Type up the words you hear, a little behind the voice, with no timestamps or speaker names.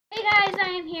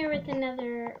I'm here with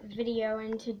another video,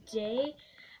 and today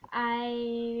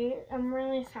I'm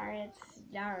really sorry it's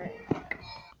dark.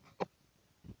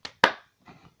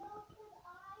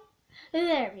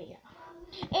 There we go.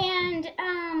 And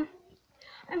I'm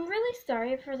really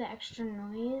sorry for the extra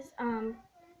noise.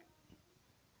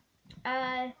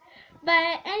 But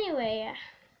anyway,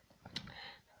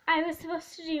 I was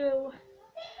supposed to do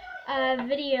a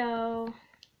video.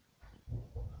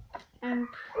 I'm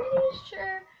pretty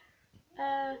sure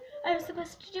I was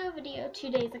supposed to do a video 2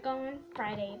 days ago on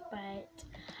Friday, but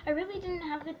I really didn't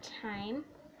have the time.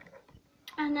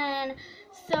 And then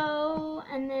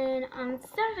on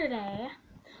Saturday,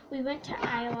 we went to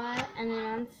Iowa, and then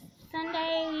on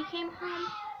Sunday, we came home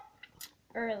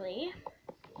early.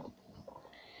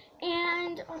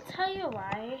 And I'll tell you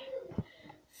why.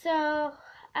 So,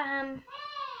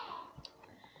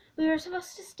 we were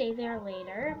supposed to stay there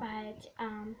later, but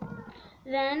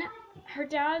then her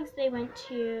dogs, they went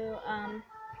to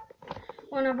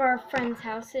one of our friends'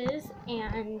 houses,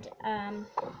 and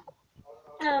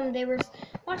they were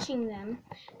watching them,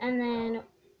 and then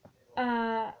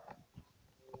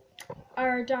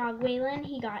our dog Waylon,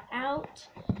 he got out,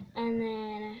 and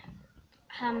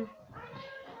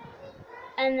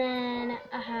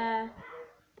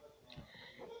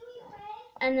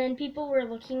then people were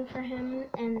looking for him,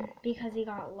 and because he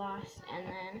got lost, and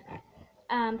then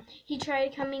he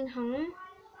tried coming home,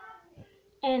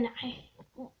 and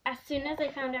as soon as I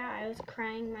found out, I was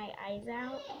crying my eyes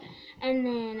out, and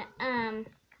then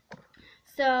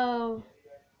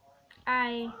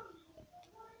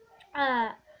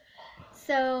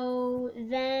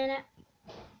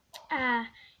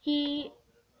he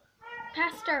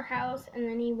passed our house, and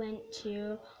then he went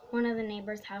to one of the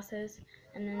neighbors' houses,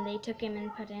 and then they took him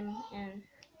and put him in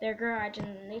their garage, and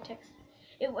then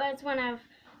it was one of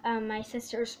my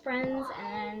sister's friends,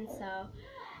 and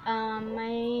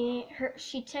then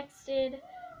she texted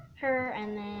her,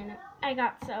 and then I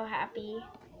got so happy,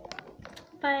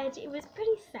 but it was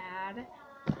pretty sad,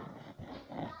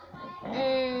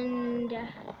 and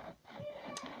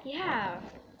yeah.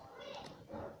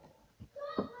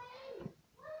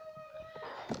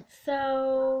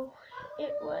 So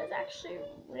it was actually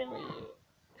really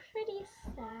pretty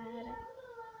sad.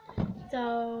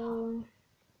 So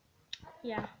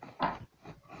yeah.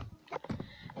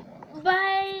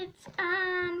 But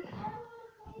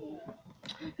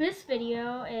this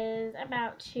video is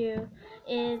about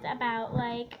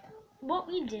like what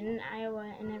we did in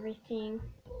Iowa and everything,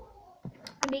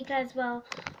 because well,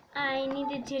 I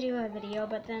needed to do a video,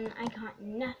 but then I got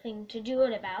nothing to do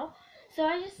it about. So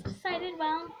I just decided,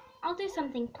 well, I'll do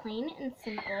something plain and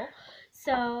simple.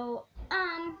 So,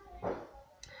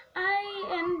 I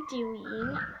am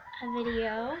doing a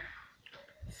video,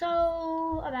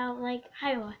 about like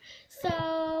Iowa.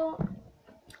 So,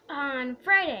 on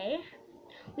Friday,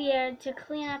 we had to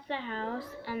clean up the house,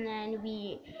 and then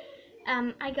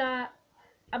I got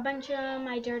a bunch of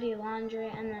my dirty laundry,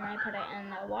 and then I put it in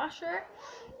the washer,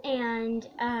 and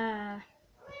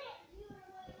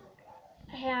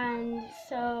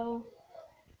so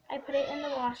I put it in the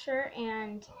washer,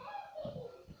 and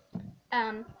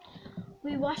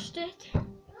we washed it,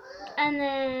 and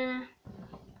then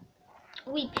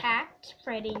we packed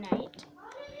Friday night,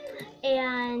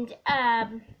 and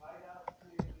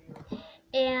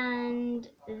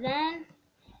then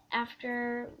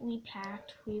after we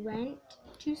packed, we went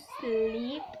to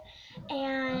sleep,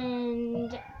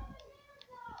 and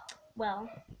well,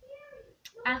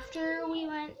 after we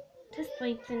went to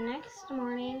sleep the next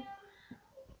morning,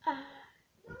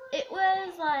 it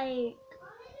was like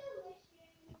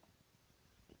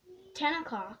 10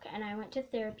 o'clock, and I went to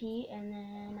therapy, and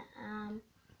then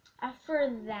after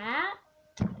that,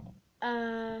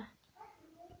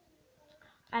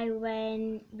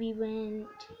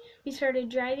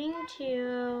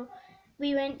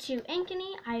 we went to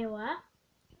Ankeny, Iowa,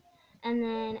 and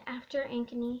then after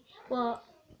Ankeny, well,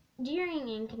 during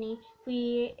Ankeny,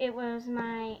 it was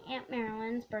my Aunt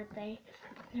Marilyn's birthday,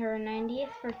 her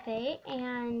 90th birthday,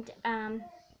 and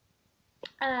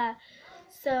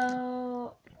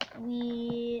so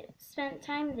we spent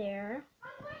time there,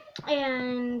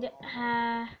 and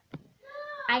I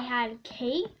had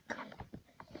cake,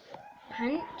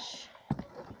 punch,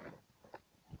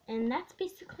 and that's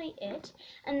basically it.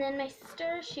 And then my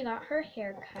sister, she got her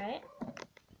hair cut.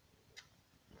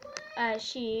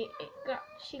 She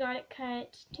got it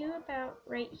cut to about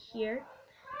right here,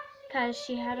 because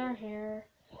she had her hair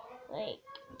like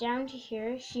down to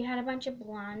here. She had a bunch of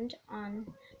blonde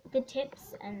on the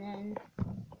tips, and then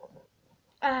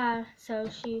so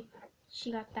she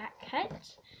got that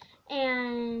cut,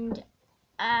 and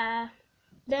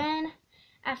then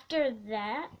after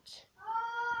that,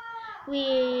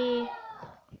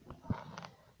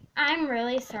 I'm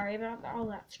really sorry about all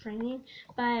that screaming,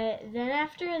 but then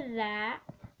after that,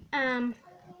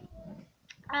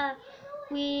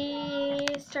 we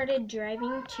started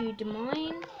driving to Des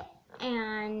Moines,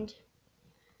 and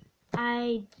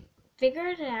I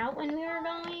figured it out when we were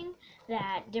going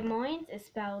that Des Moines is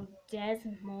spelled Des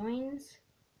Moines,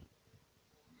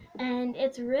 and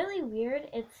it's really weird.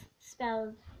 It's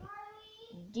spelled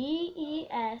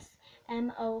DESMO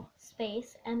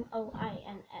space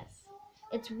MOINS.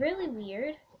 It's really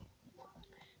weird.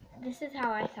 This is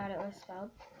how I thought it was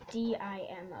spelled,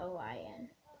 DIMOIN.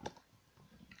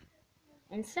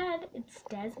 Instead, it's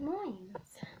Des Moines.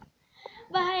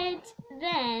 But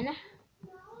then,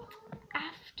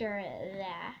 after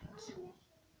that,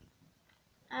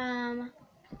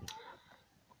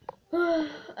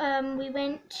 we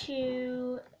went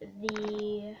to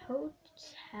the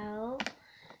hotel,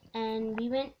 and we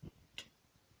went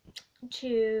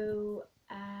to,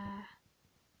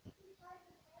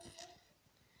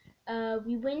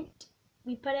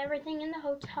 we put everything in the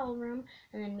hotel room,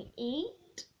 and then we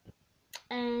ate,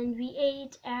 and we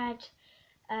ate at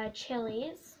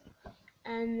Chili's,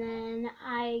 and then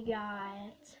I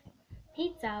got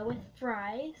pizza with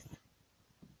fries,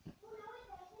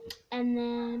 and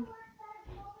then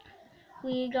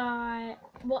we got,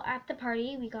 well, at the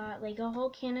party, we got like a whole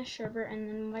can of sherbet and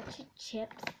then a bunch of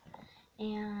chips,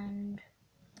 and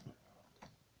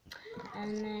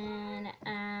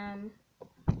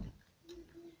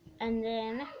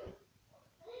then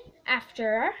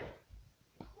after,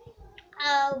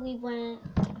 we went,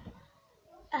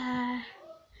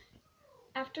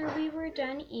 after we were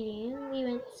done eating, we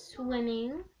went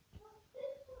swimming,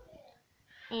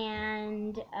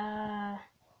 and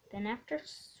then after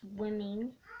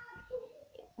swimming,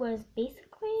 it was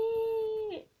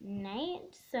basically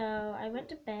night, so I went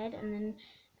to bed, and then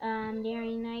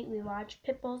during night we watched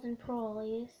Pitbulls and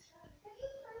Prollies,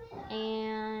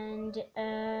 and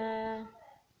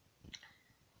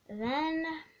then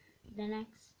the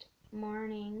next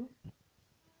morning,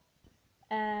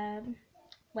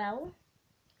 well,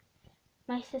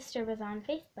 my sister was on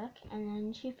Facebook, and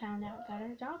then she found out that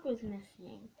our dog was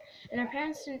missing. And our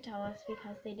parents didn't tell us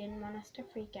because they didn't want us to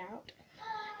freak out.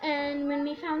 And when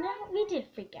we found out, we did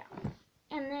freak out.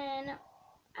 And then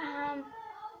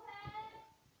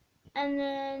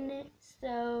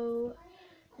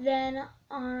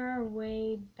on our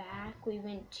way back, we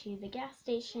went to the gas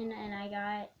station, and I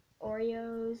got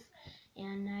Oreos,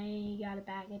 and I got a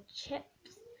bag of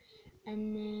chips,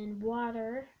 and then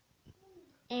water.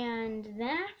 And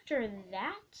then after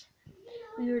that,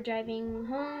 we were driving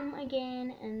home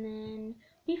again, and then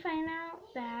we found out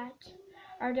that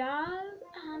our dog,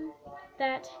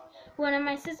 that one of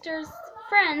my sister's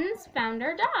friends found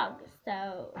our dog.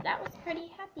 So that was pretty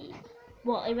happy.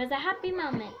 Well, it was a happy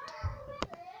moment.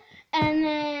 And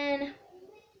then,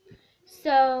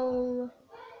 so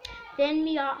then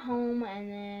we got home, and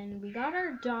then we got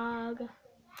our dog,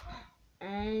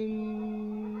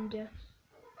 and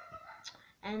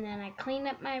then I cleaned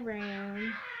up my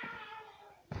room,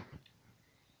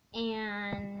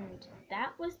 and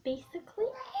that was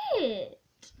basically it.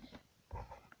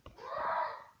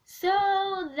 So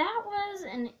that was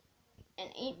an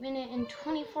 8-minute and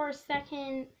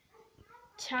 24-second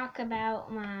talk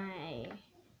about my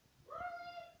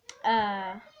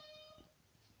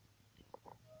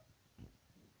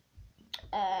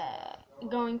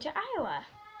going to Iowa.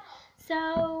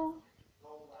 So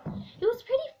it was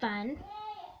pretty fun,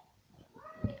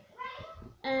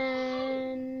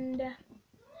 and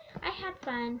I had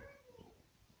fun,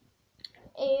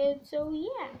 and so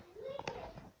yeah.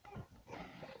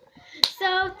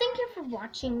 So thank you for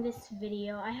watching this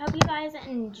video. I hope you guys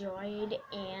enjoyed,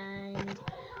 and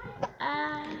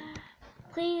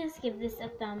please give this a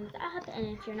thumbs up,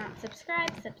 and if you're not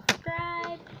subscribed,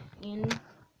 subscribe, and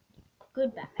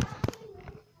goodbye.